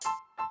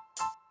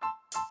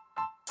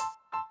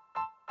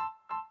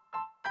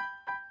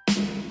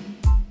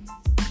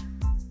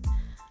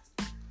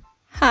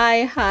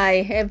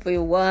Hi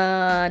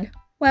everyone.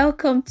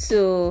 Welcome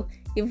to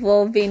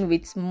Evolving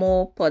with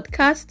More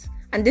podcast,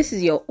 and this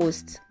is your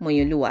host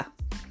Moyolua.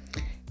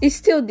 It's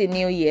still the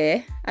new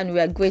year, and we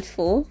are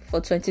grateful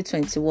for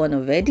 2021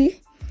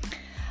 already.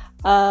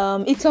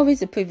 It's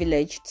always a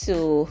privilege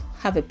to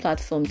have a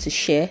platform to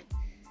share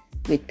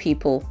with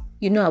people.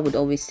 I would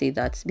always say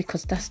that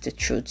because that's the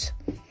truth.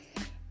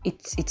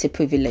 It's a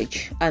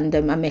privilege, and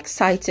I'm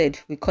excited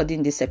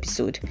recording this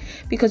episode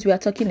because we are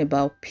talking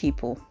about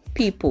people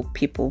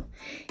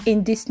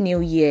in this new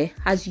year.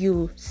 As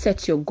you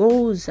set your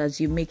goals, as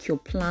you make your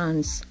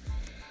plans,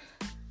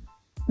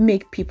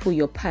 make people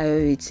your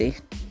priority.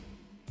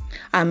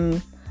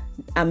 I'm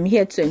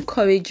here to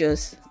encourage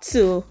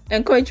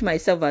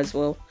myself as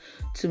well,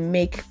 to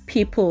make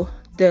people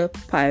the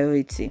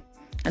priority.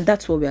 And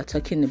that's what we are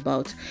talking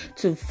about,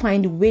 to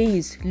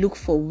look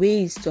for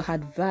ways to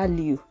add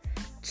value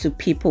to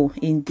people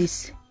in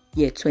this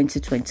year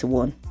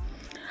 2021.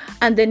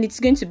 And then it's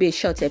going to be a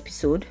short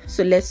episode,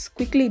 so let's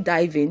quickly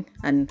dive in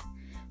and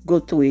go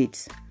through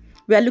it.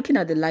 We are looking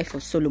at the life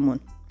of Solomon.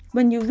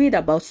 When you read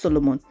about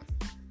Solomon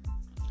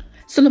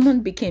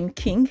became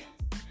king,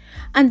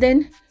 and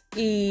then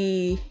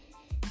he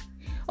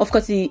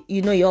offered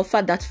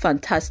that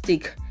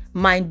fantastic,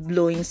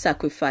 mind-blowing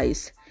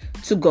sacrifice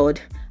to God,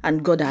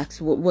 and God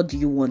asked, what do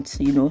you want?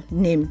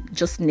 Name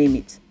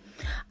it.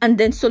 And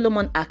then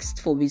Solomon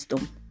asked for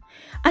wisdom.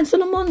 And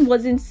Solomon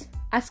wasn't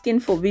asking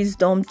for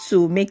wisdom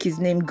to make his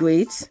name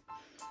great.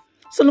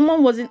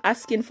 Solomon wasn't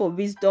asking for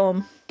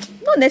wisdom,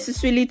 not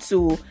necessarily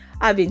to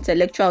have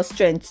intellectual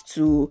strength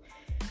to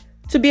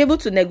be able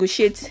to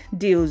negotiate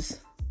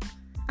deals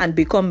and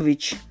become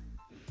rich.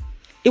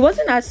 He was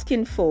just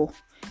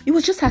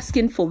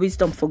asking for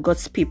wisdom for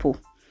God's people.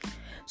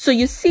 So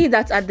you see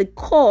that at the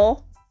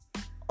core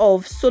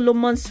of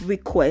Solomon's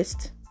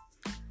request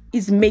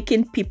is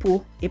making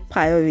people a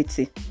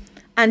priority,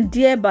 and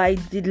thereby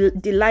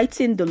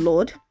delighting the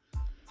Lord,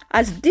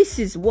 as this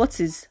is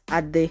what is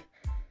at the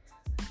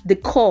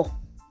core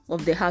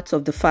of the heart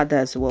of the Father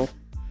as well.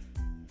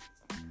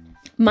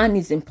 Man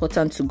is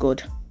important to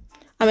God.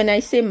 And when I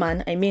say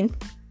man, I mean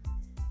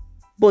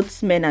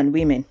both men and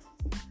women.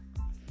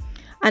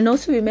 And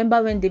also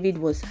remember when David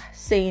was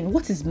saying,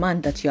 what is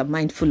man that you are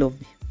mindful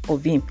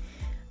of him?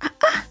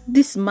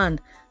 This man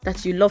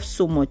that you love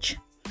so much.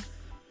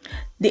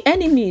 The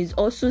enemy is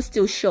also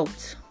still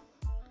shocked,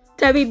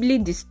 terribly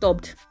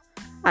disturbed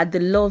at the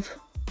love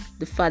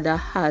the Father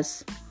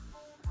has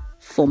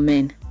for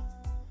men.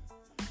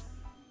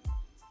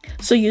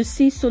 So you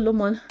see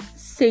Solomon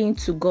saying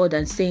to God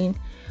and saying,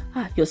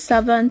 your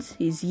servant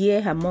is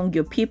here among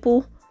your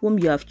people whom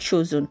you have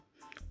chosen,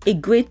 a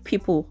great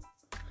people,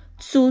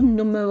 too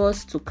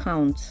numerous to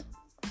count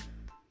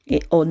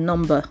or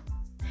number.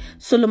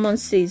 Solomon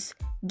says,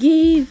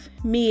 give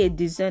me a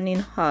discerning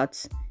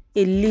heart,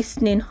 a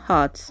listening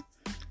heart,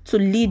 to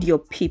lead your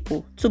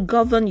people, to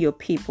govern your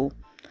people,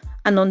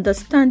 an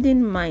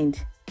understanding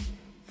mind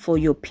for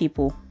your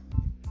people.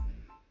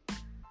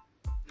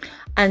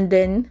 And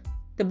then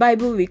the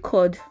Bible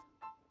records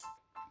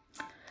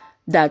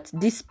that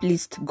this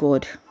pleased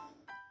God.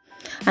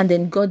 And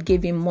then God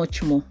gave him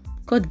much more.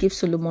 God gave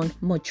Solomon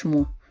much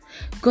more.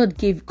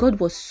 God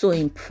was so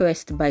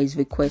impressed by his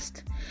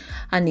request.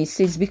 And he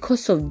says,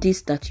 because of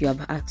this that you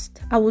have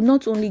asked, I will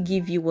not only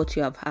give you what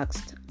you have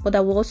asked, but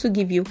I will also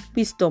give you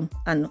wisdom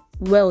and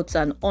wealth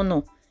and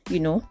honor,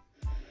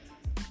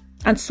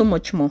 and so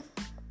much more.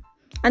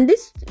 And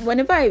this,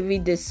 whenever I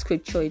read this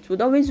scripture, it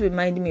would always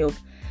remind me of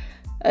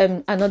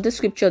another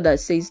scripture that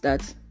says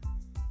that,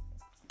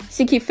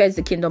 seek ye first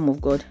the kingdom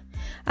of God,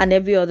 and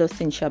every other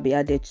thing shall be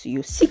added to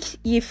you. Seek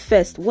ye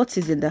first what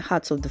is in the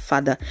heart of the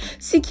Father.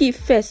 Seek ye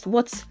first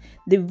what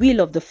the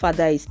will of the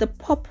Father is, the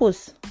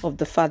purpose of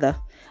the Father,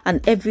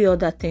 and every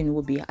other thing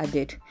will be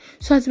added.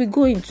 So as we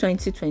go in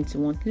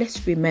 2021,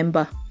 let's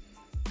remember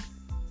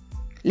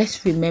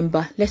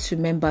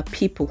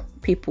people.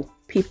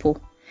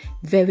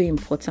 Very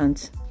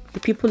important. The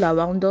people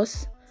around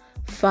us,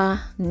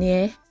 far,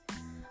 near.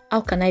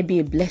 How can I be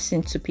a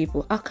blessing to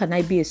people? How can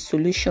I be a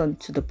solution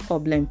to the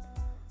problem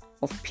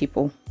of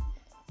people?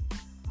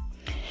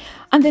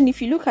 And then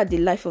if you look at the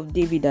life of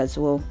David as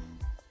well,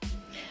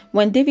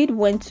 when David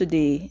went to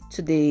the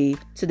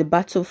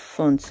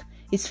battlefront,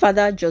 his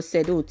father just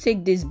said,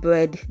 take this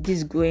bread,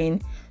 this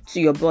grain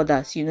to your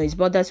brothers. His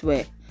brothers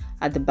were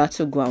at the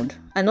battleground,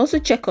 and also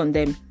check on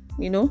them,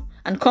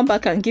 and come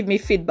back and give me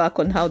feedback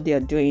on how they are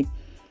doing.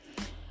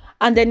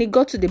 And then he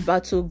got to the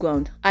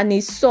battleground and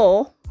he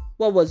saw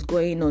what was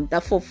going on,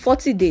 that for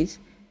 40 days,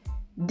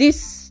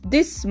 this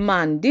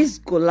man, this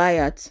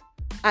Goliath,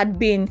 had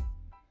been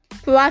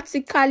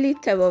practically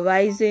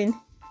terrorizing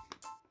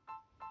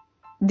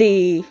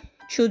the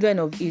children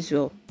of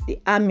Israel, the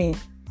army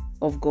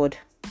of God.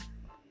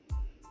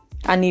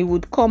 And he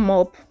would come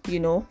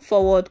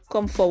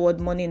forward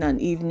morning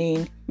and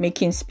evening,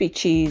 making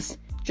speeches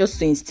just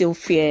to instill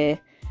fear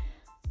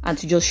and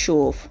to just show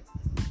off.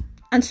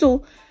 And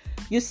so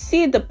you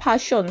see the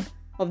passion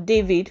of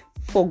David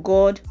for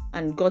God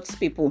and God's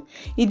people.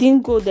 He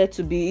didn't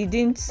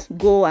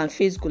go and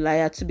face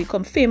Goliath to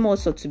become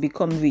famous or to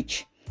become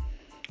rich.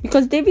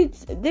 Because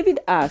David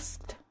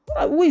asked,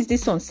 who is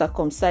this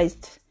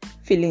uncircumcised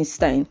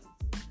Philistine?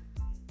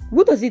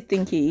 Who does he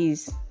think he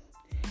is?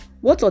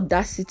 What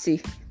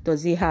audacity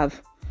does he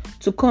have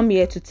to come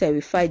here to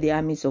terrify the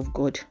armies of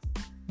God,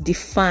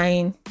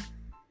 define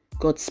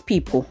God's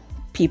people?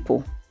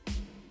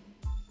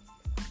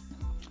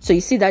 So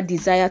you see that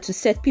desire to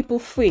set people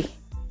free,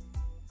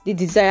 the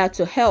desire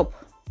to help,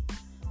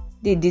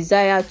 the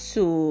desire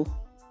to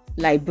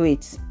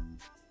liberate.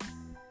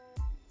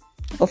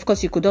 Of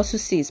course, you could also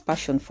see his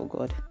passion for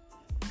God.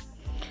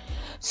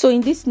 So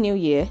in this new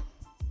year,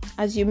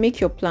 as you make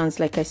your plans,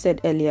 like I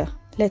said earlier,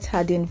 let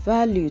adding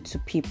value to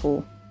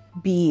people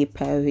be a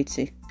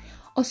priority.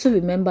 Also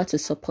remember to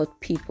support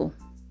people.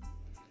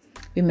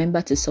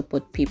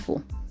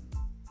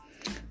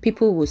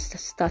 People will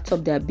start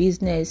up their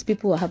business.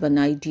 People will have an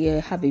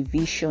idea, have a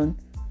vision.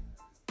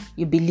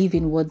 You believe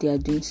in what they are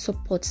doing.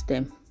 Support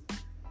them.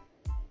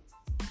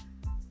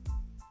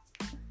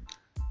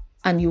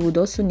 And you would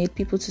also need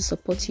people to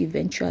support you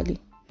eventually.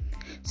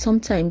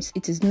 Sometimes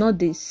it is not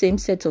the same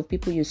set of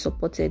people you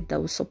supported that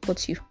will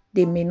support you.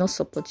 They may not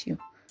support you,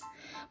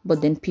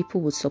 but then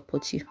people will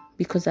support you,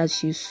 because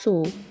as you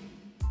sow,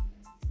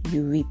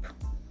 you reap.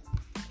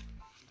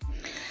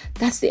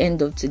 That's the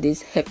end of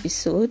today's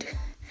episode.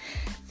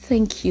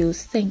 Thank you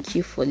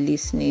for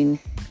listening.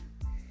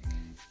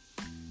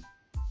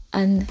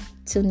 And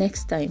till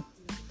next time,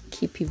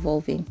 keep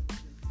evolving.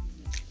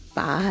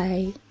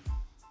 Bye.